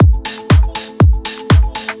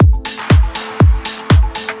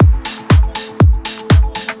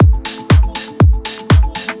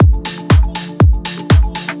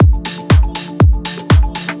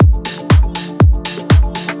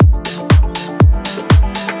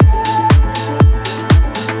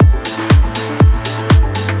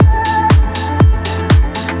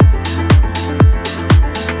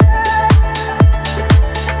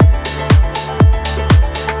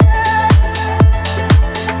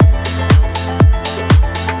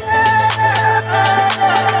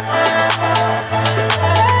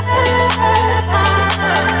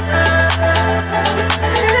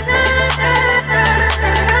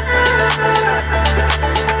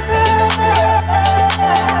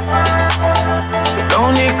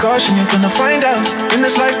caution, you're gonna find out. In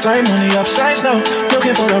this lifetime, only upsides now.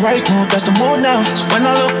 Looking for the right mood, that's the mood now. So when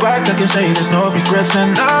I look back, I can say there's no regrets.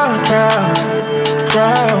 And I'm proud,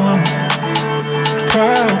 proud,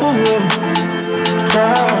 proud,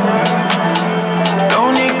 proud.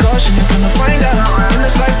 Don't need caution, you're gonna find out. In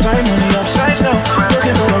this lifetime, only upsides now.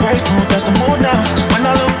 Looking for the right mood, that's the mood now. So when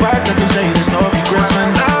I look back, I can say there's no regrets.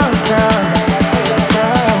 And I'm proud.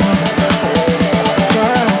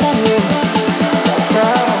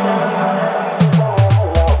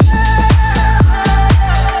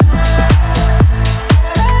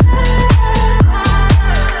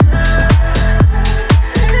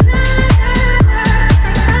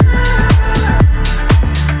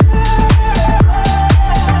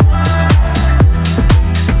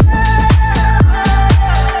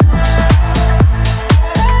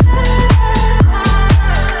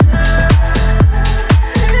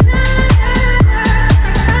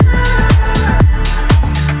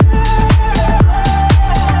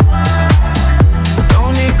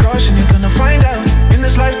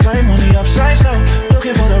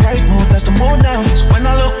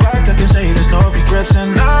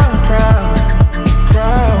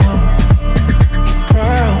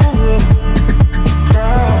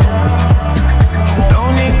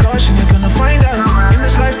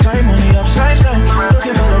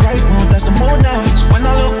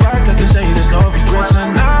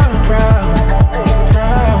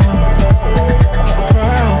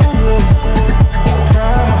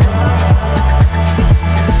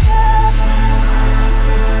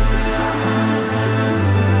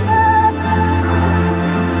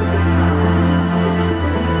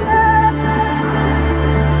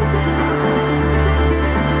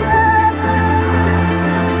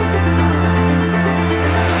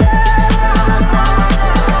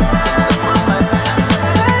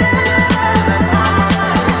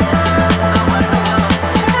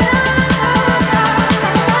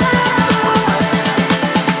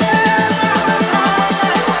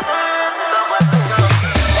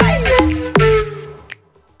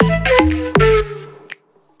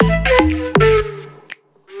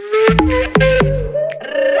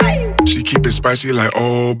 Spicy like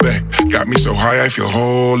Old Bay. Got me so high I feel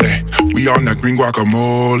holy. We on that green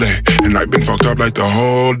guacamole, and I've been fucked up like the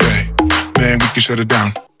whole day. Man, we can shut it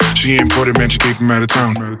down. She imported, man, she came from out of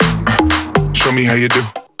town. Show me how you do.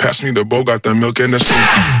 Pass me the bowl, got the milk and the spoon.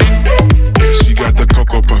 Yeah, she got the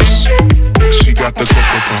Cocoa Puffs. She got the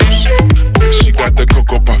Cocoa Puffs. She got the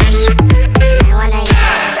Cocoa Puffs.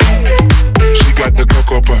 She got the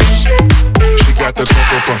Cocoa Puffs. She got the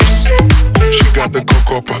Cocoa Puffs. She got the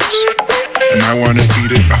Cocoa Puffs. And I wanna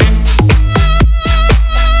eat it up.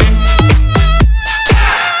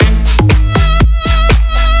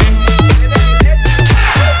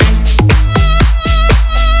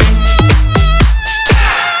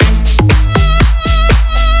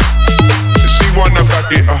 She wanna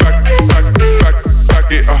back it up,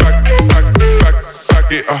 back it up,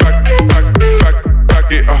 back it up,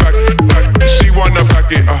 back it up. She wanna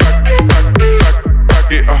back it up,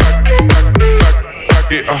 back it up,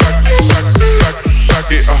 back it up.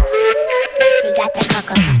 She got the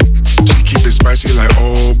Cocoa. She keep it spicy like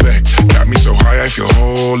Old Bay. Got me so high I feel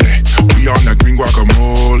holy. We on that green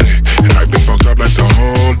guacamole, and I've been fucked up like the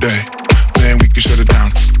whole day. Man, we can shut it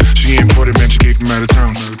down. She imported, man, she came from out of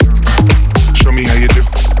town. Show me how you do.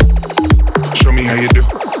 Show me how you do.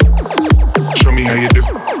 Show me how you do.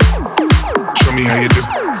 Show me how you do.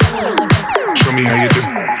 Show me how you do.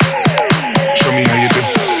 Show me how you do.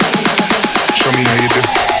 Show me how you do.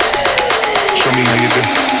 Show me how you do.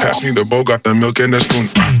 Pass me the bowl, got the milk and the spoon.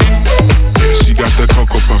 Yeah, she got the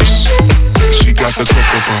Cocoa Puffs. She got the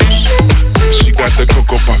Cocoa Puffs. She got the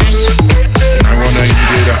Cocoa Puffs. And I wanna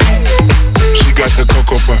eat it up. She got the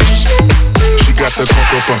Cocoa Puffs. She got the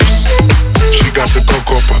Cocoa Puffs. She got the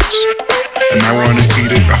Cocoa Puffs. And I wanna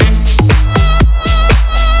eat it up.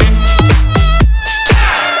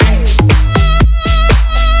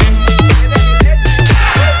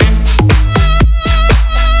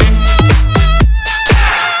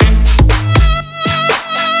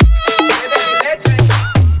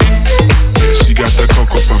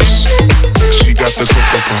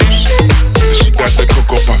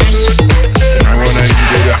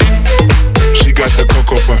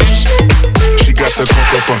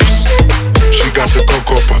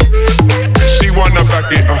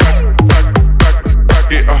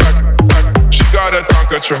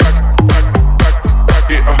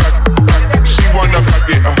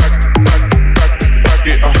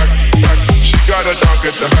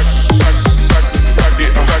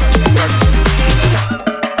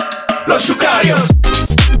 Los Choukarios.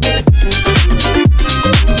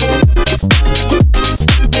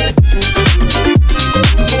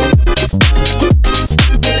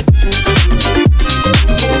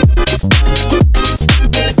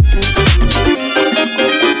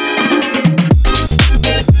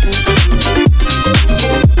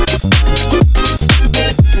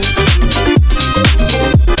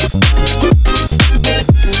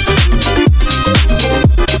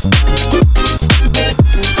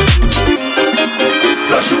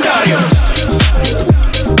 Choukarios.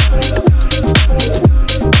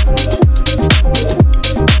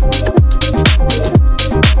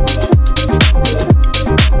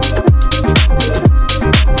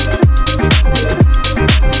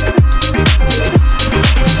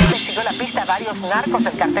 Narcos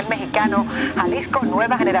del cartel mexicano Jalisco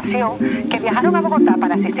Nueva Generación, que viajaron a Bogotá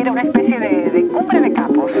para asistir a una especie de cumbre de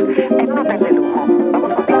capos en un hotel de lujo.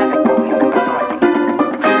 Vamos con Diana de Coco y lo que pasó allí.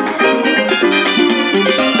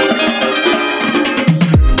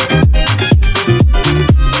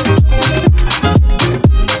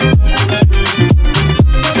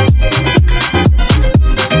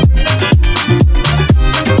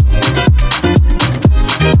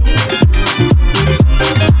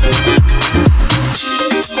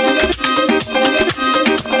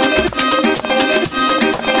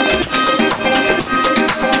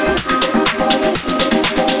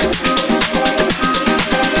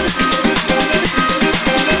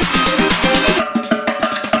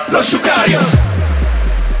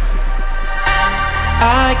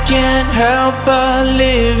 I can't help but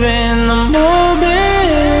live in the moment.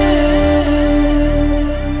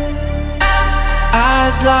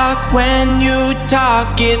 Eyes lock when you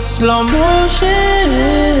talk, it's slow motion.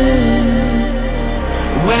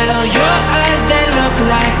 Well, your eyes, they look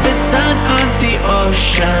like the sun on the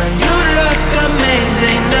ocean. You look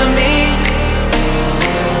amazing to me.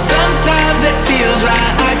 Sometimes it feels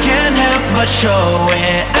right, I can't help but show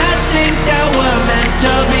it. I think that we're meant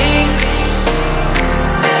to be.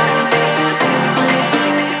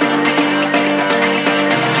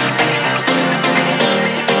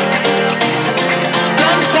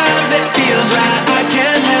 Sometimes it feels right, I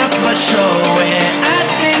can't help but show it. I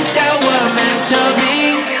think that we're meant to be.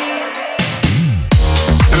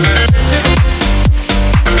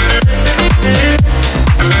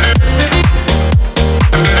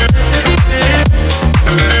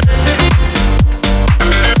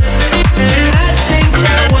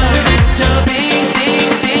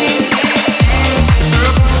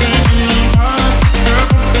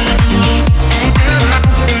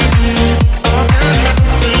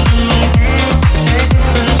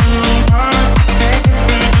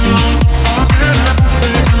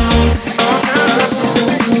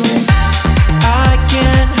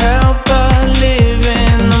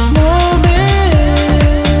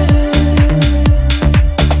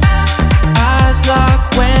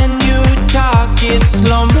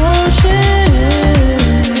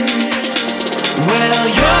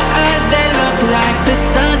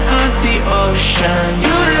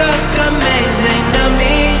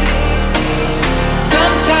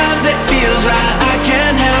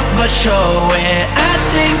 Show it. I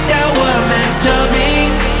think that we're meant to be.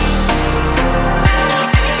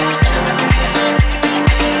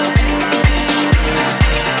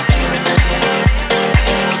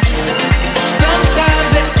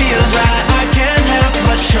 Sometimes it feels right, I can't help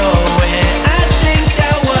but show it. I think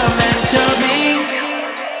that we're meant to be.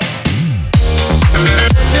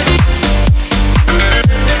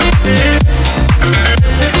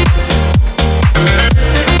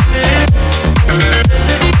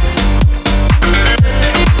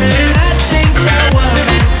 I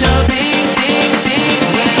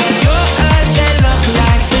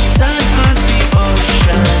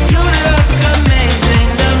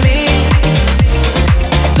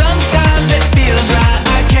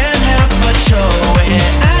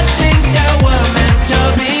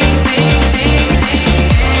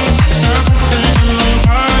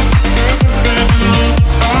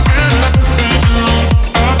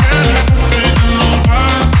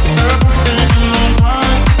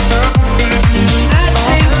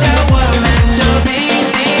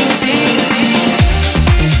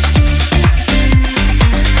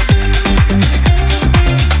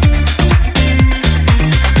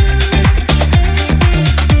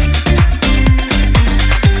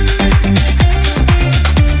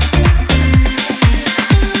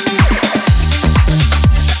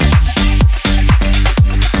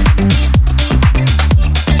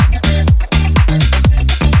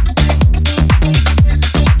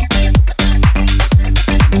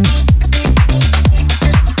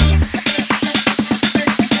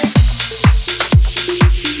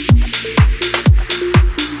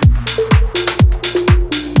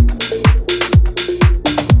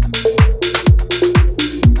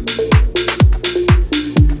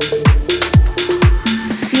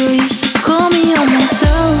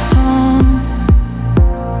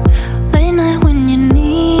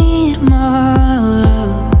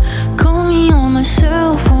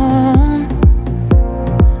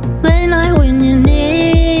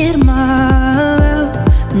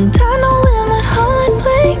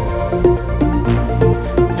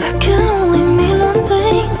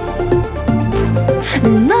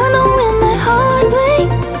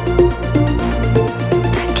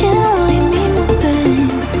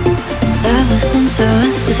since I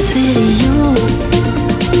left the city, you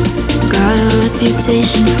got a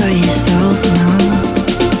reputation for yourself now.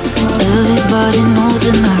 Everybody knows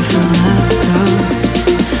and I feel left out.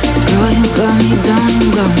 Girl, you got me down, you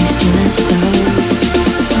got me stressed out.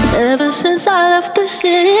 Ever since I left the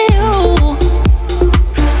city,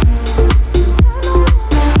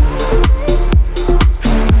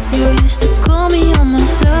 you used to call me on my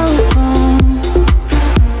cell phone.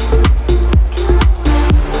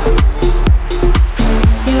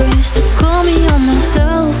 Call me on my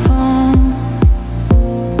cell phone.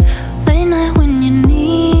 Late night when you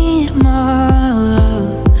need my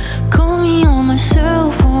love. Call me on my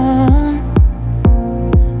cell phone.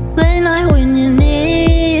 Late night when you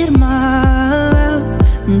need my love.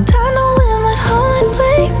 And I know in that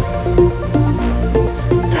holiday,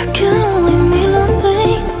 that can only mean one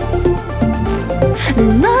thing.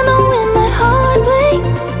 And I know in that holiday,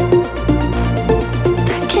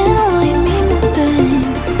 that can only mean one thing.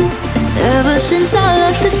 Ever since I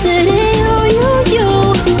left the city,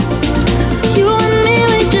 you and me,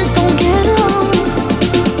 we just don't get along.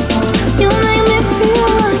 You make me feel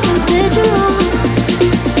like I did you wrong.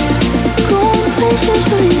 Going places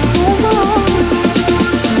where you don't belong.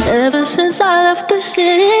 Ever since I left the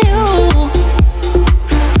city,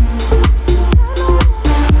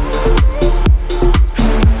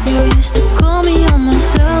 you used to call me on my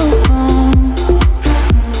cell phone.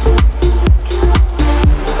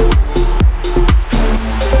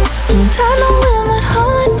 I know in that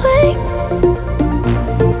holiday,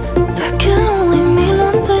 that can only mean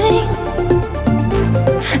one thing.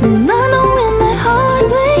 And I know in that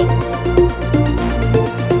holiday,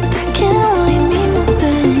 that can only mean one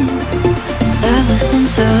thing. Ever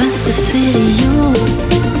since I left the city, you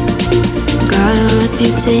got a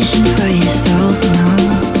reputation for yourself now.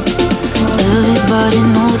 Everybody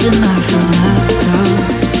knows and I feel left out.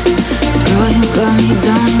 Girl, you got me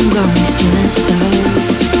down, you got me stressed out.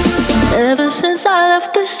 Ever since I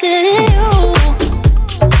left the city,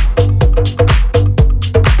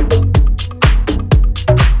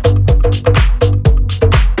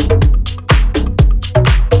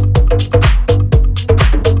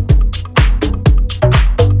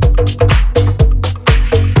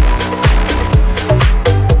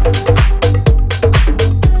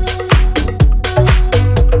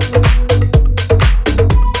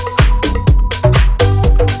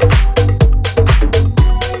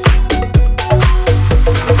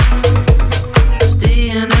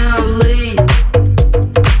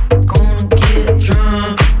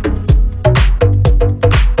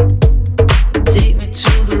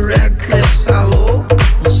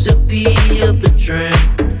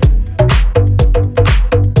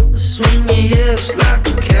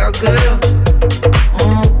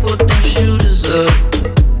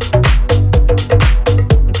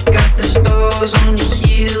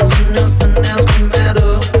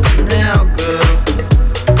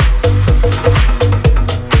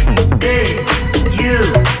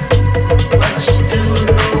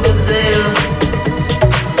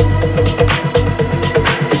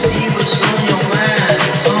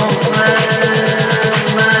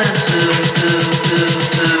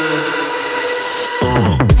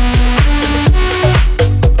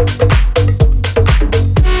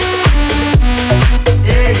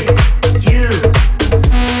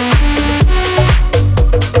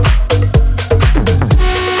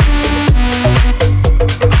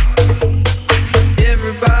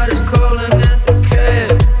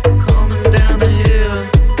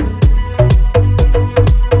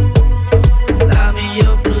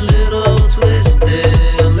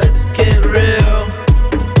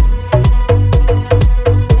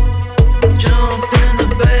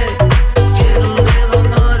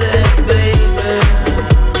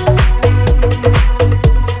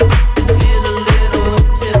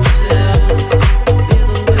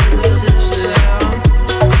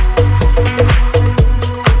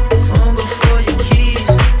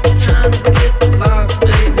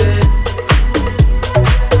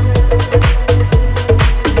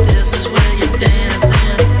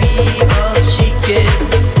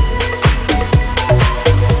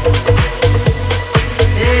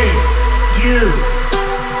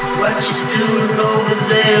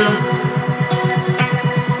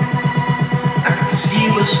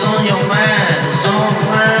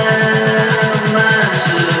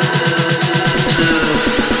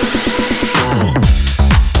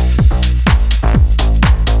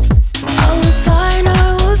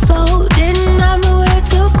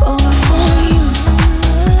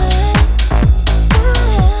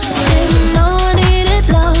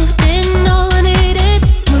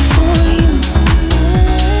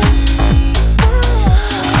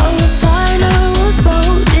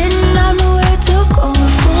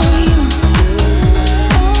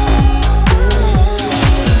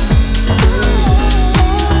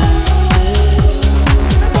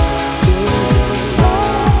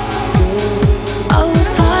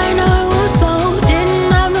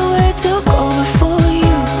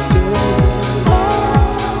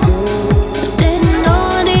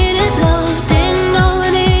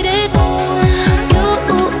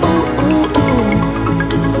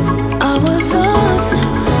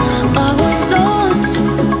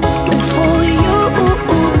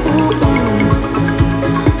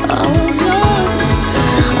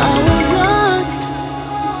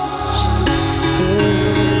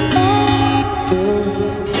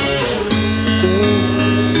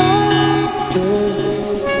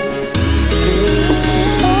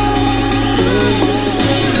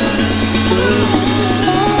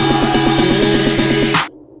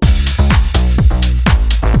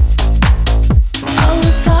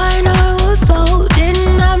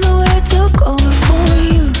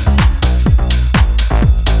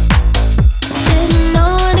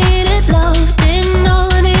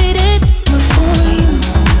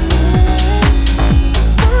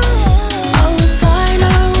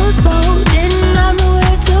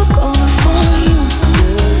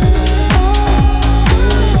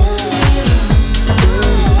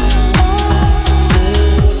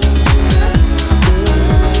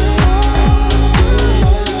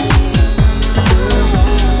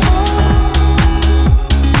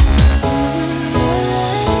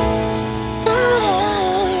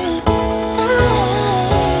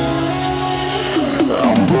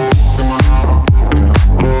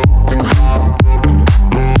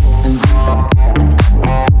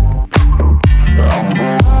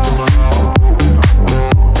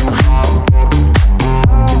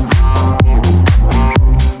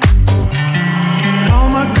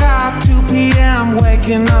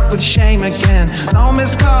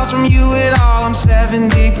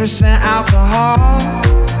 70% alcohol.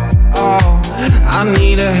 Oh, I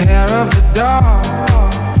need a hair of a dog.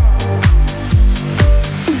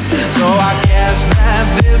 So I guess that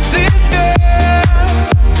this is good.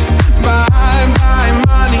 Bye bye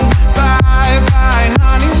money, bye bye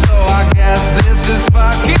honey. So I guess this is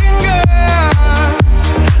fucking good.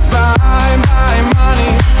 Bye bye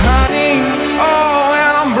money, honey. Oh,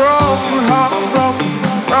 and I'm broken heart broken,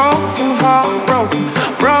 broken heart broken,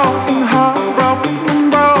 broken heart broken,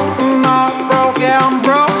 broken heart broken. Yeah, I'm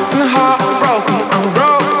broken heart broken, I'm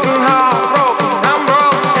broken heart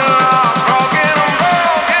broken, I'm broken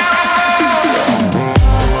heart broken,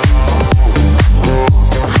 I'm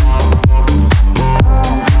broken.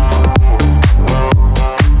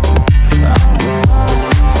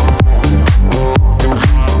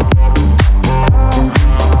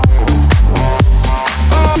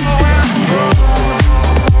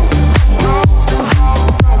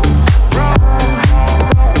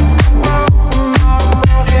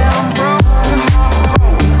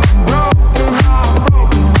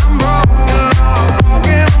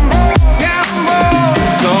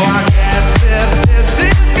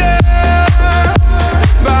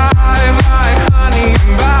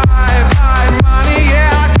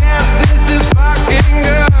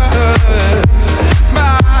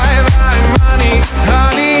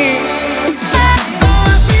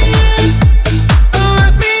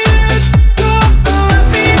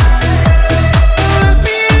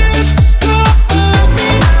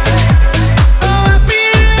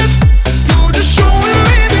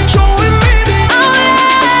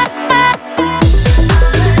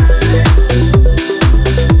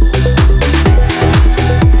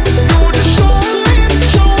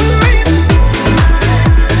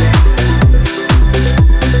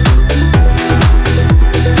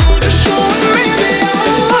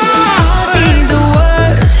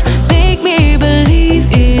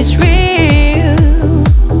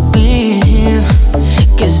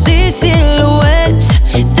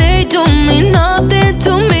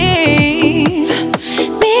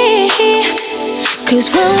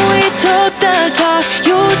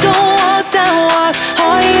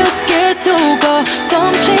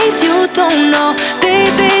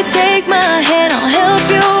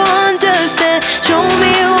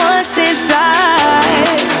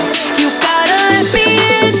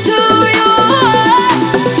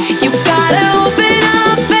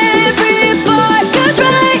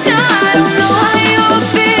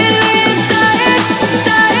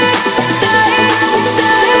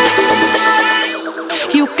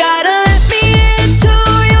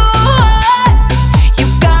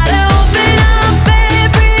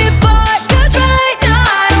 Right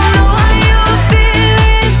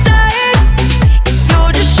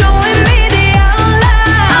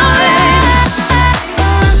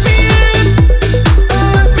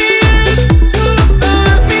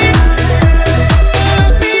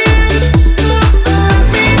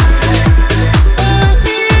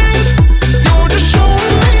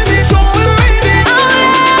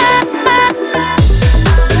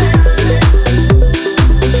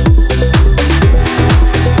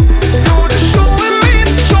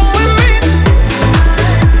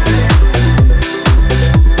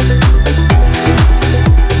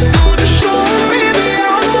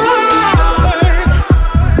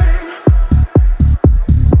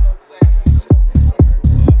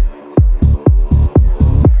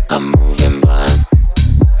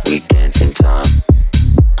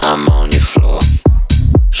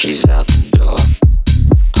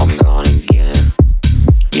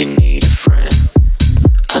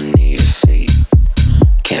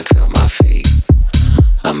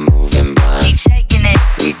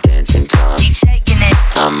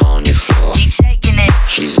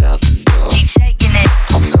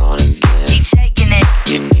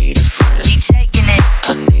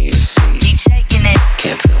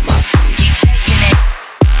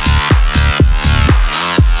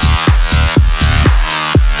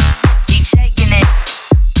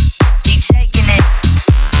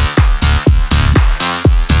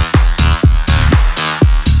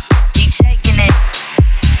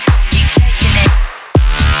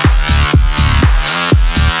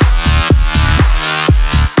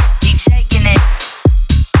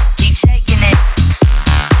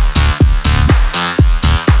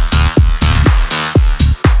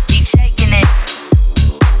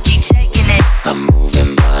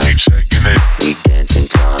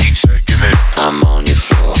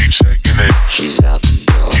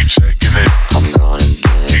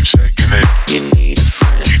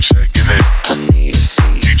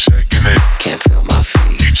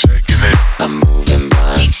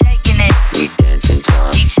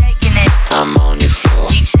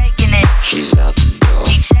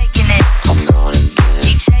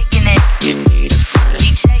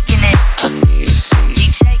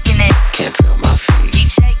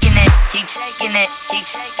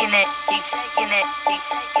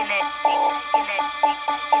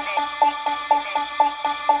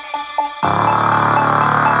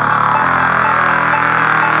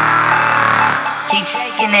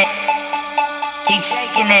shaking it. Keep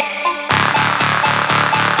shaking it.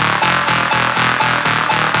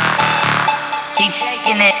 Keep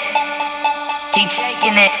shaking it. Keep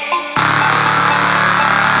shaking it.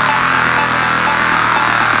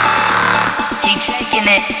 Keep shaking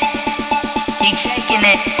it. Keep shaking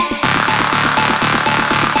it.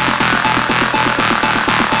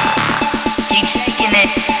 Keep shaking it.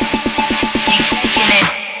 Keep shaking it.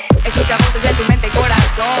 Escucha voces en tu mente y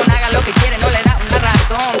corazón. Haga lo que quiere, no le da una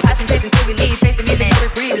razón. Passion chasing to believe, chasing music, no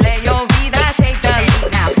reprieve. Lay your vida, shake the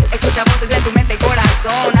beat now. Escucha voces en tu mente y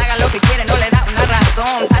corazón. Haga lo que quiere, no le da una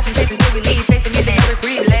razón. Passion chasing to believe, chasing music, no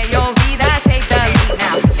reprieve. Lay your vida, shake the beat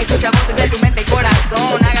now. Escucha voces en tu mente y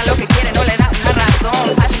corazón. Haga lo que quiere, no le da una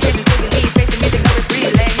razón. Passion chasing to believe, chasing music, no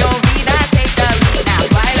reprieve. Lay your vida, shake the beat now.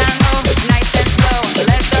 Bailando, nice and slow.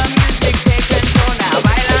 Let the music take control now.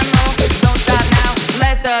 Bailando, don't stop now.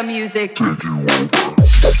 Let the music take you over.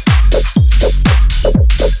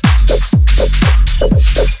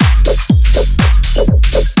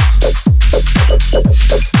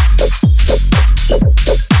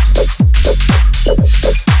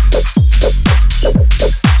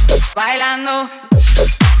 Bailando.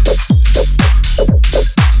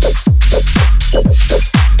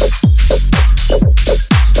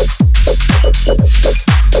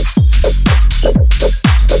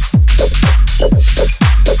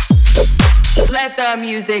 Let the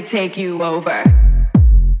music take you over.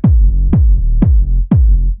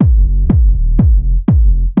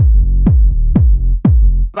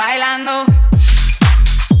 Bailando.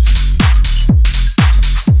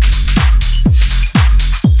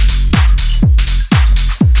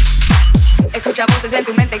 Escucha voces en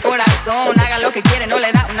tu mente y corazón. Haga lo que quiere, no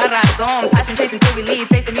le da una razón. Passion chasing to believe,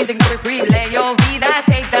 face the music, no reprieve. Lay your vida,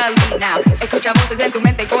 take the lead now. Escucha voces en tu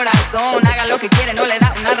mente y corazón. Haga lo que quiere, no le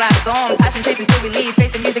da una razón. Passion chasing to believe,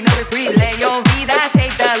 face the music, no reprieve. Lay your vida,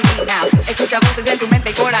 take the lead now. Escucha voces en tu mente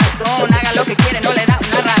y corazón. Haga lo que quiere, no le da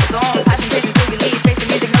una razón. Passion chasing to believe, face the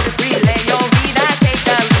music, no reprieve. Lay your vida, take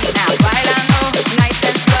the lead now. Bailando, nice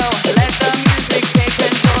and slow. Let the music take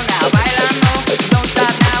control now. Bailando, don't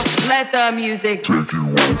stop now. Let the music take you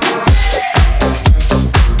over.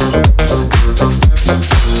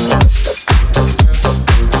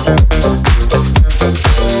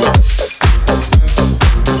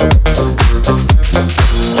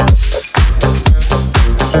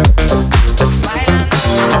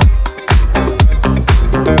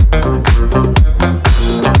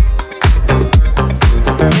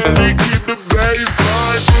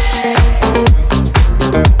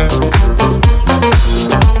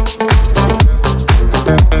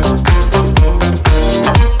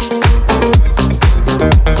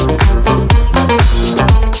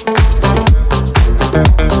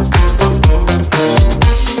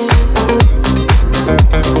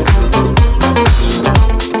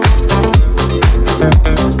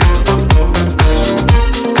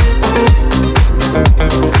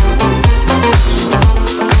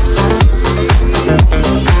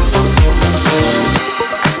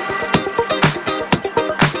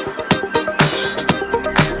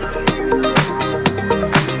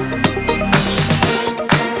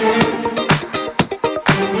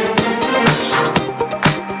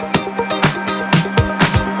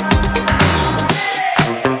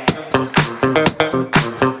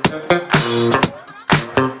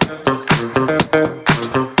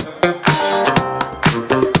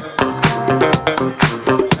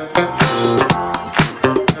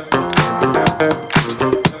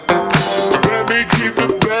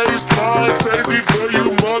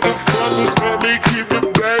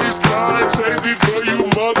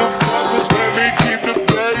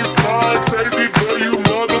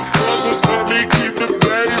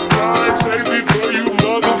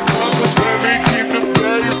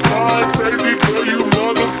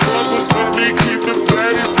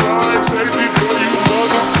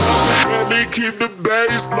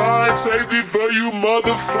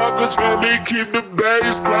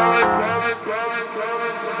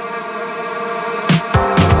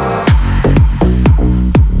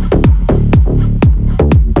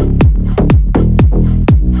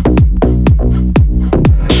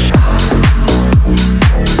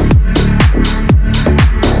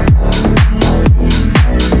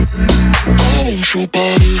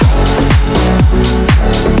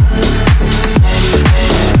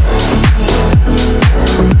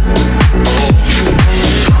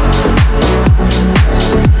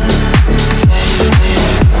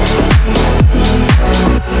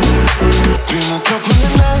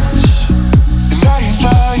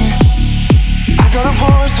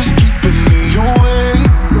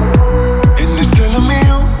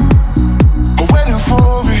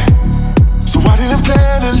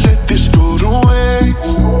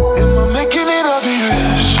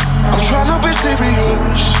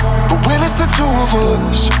 the two of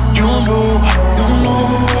us. You know.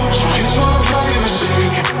 She keeps wanna try to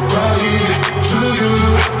mistake right to you.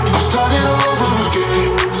 I'm starting over again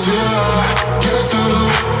till I get through.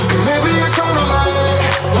 And maybe it's all of my head,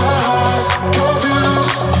 my heart's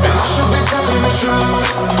confused, and I should be telling the truth.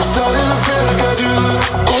 I'm starting to feel like I do.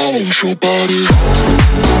 I want your body.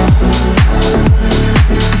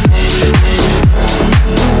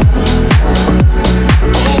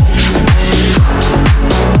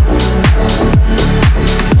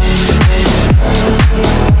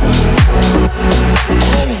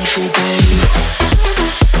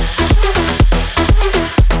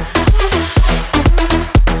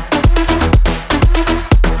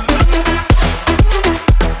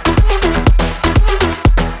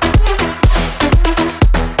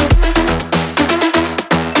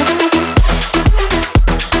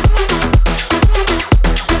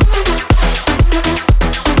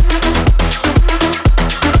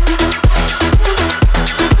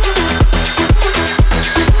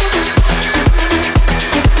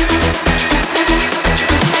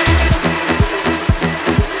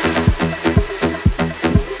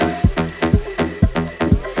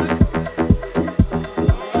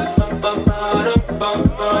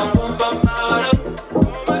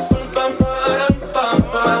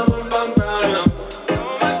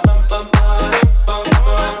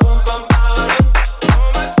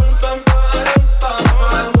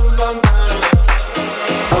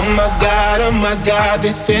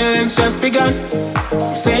 These feelings just begun.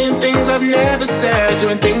 I'm saying things I've never said,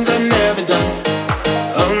 doing things I've never done.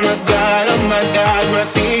 Oh my God, when I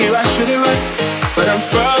see you I should it run, but I'm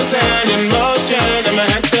frozen in motion and my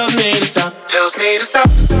head tells me to stop. Tells me to stop.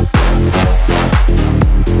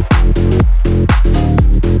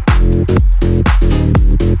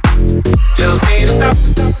 Tells me to stop.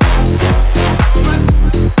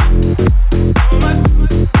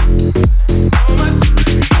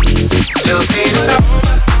 Tells me to stop.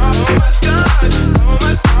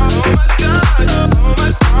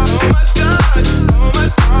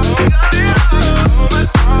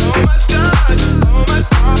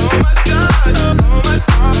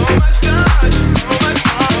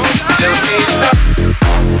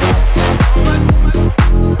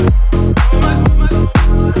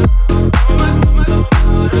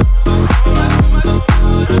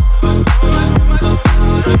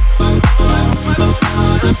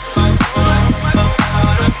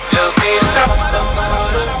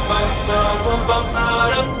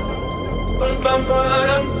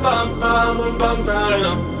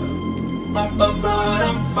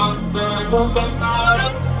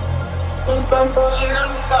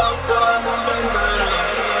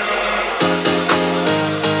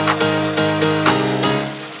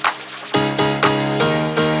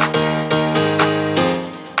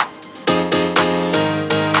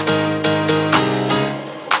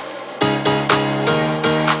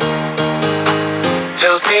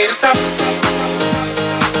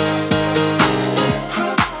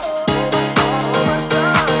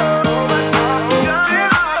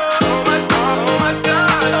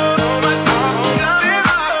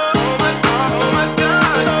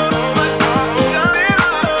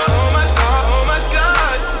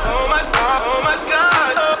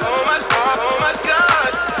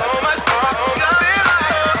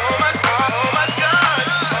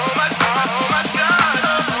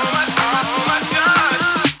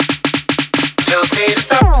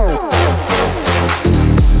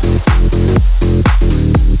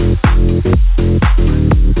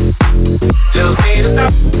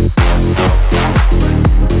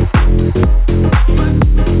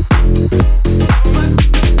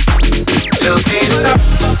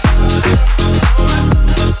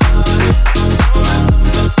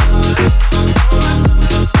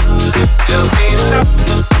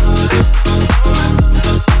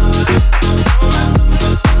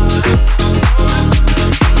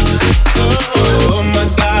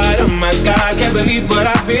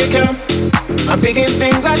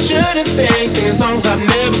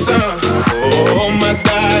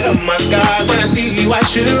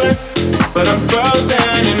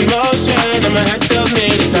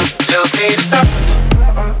 Tells me to stop.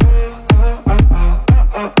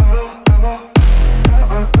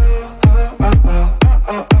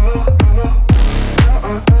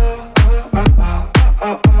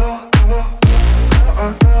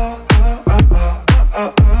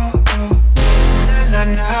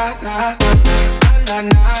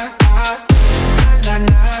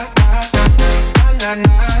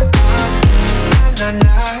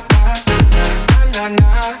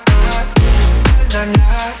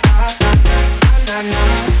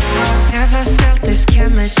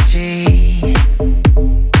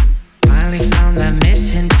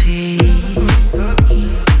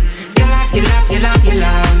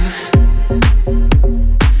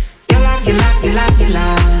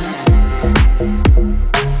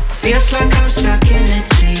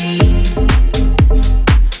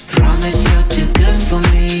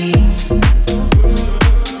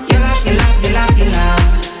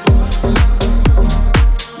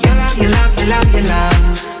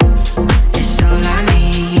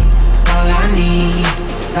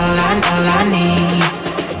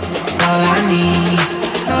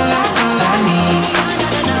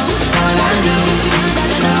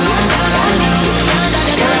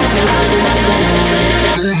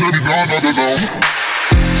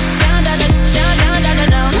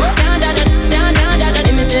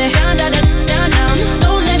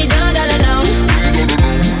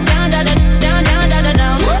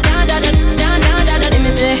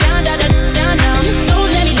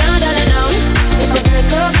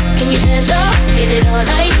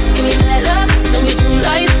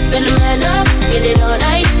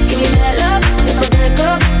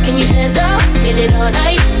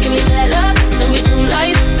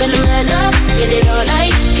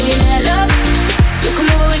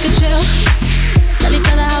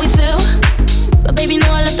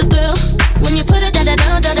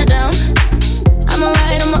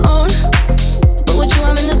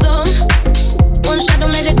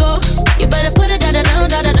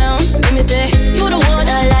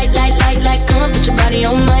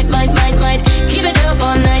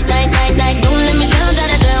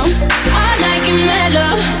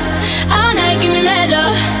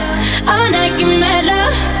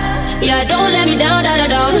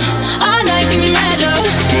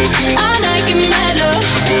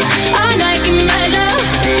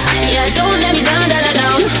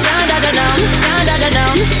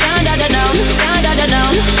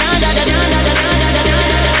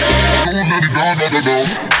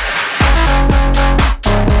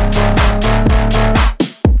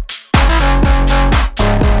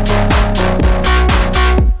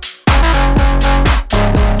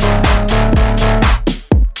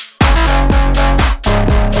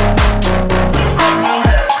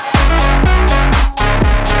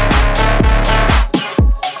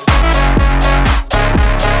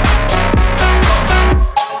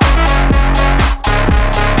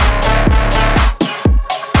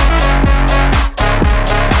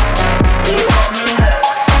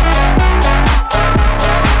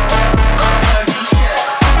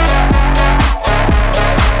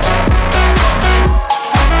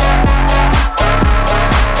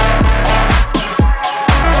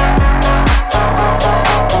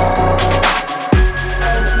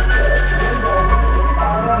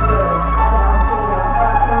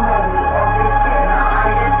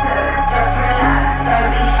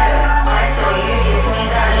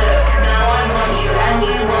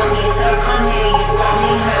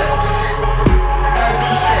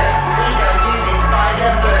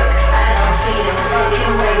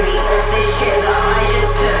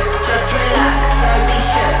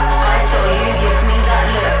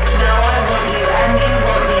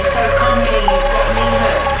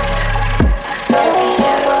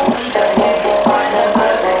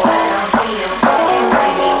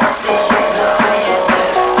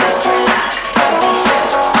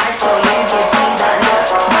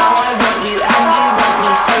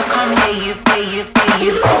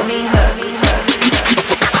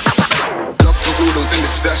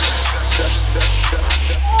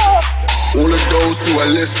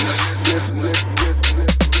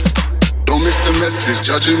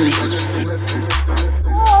 Judging me,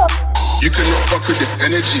 you cannot fuck with this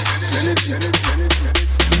energy.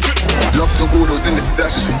 Love to all those in the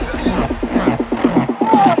session,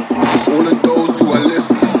 all of those who are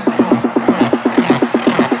listening.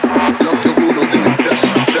 Love to all those in the session.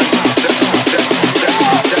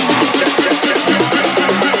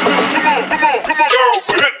 Come on, girls,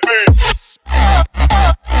 hit me.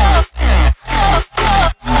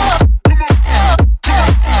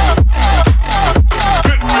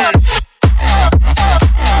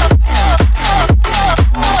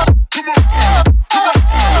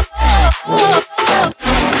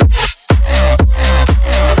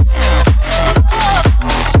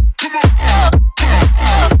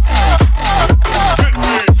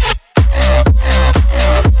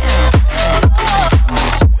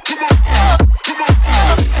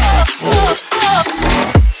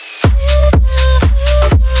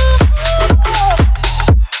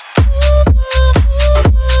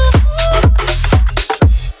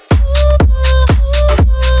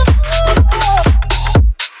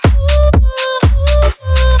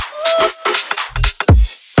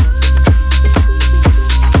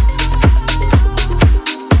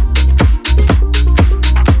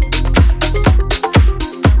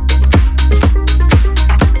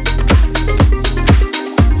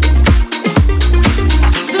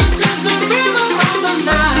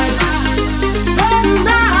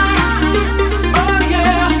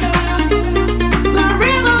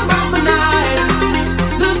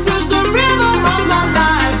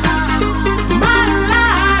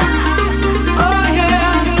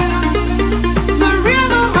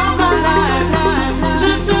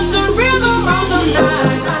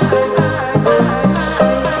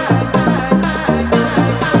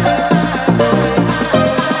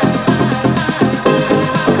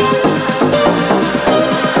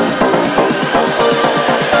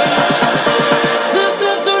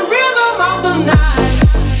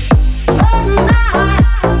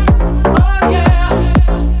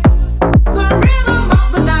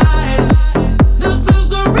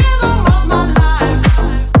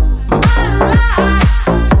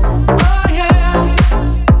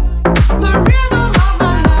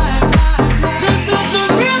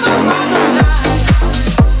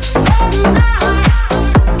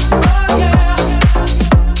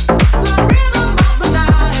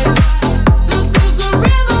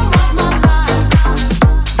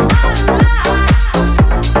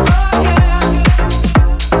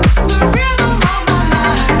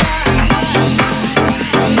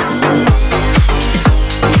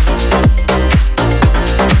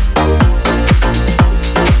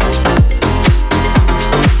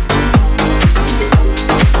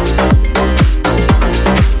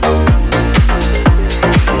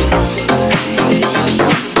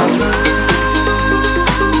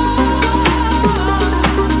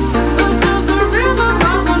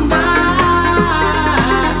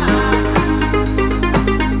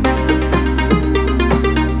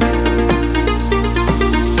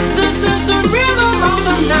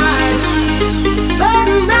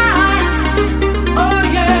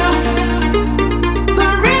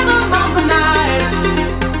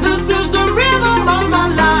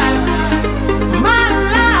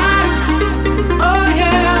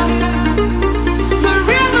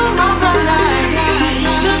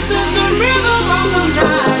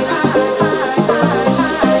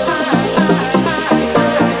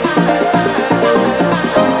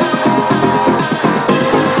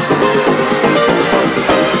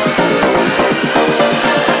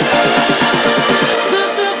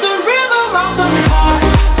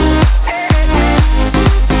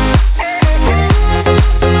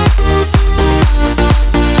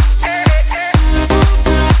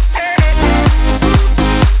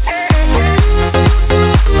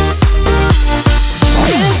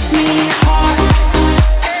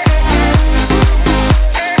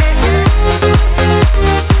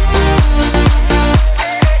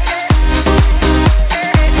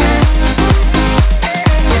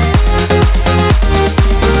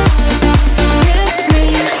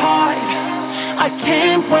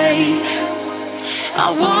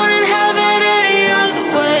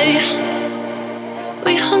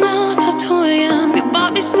 out till 2 a.m. You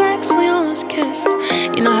bought me slacks, we almost kissed.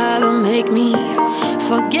 You know how to make me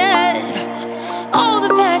forget all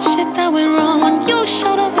the bad shit that went wrong. When you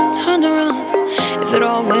showed up and turned around, if it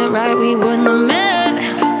all went right, we wouldn't have met.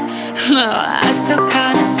 No, I still caught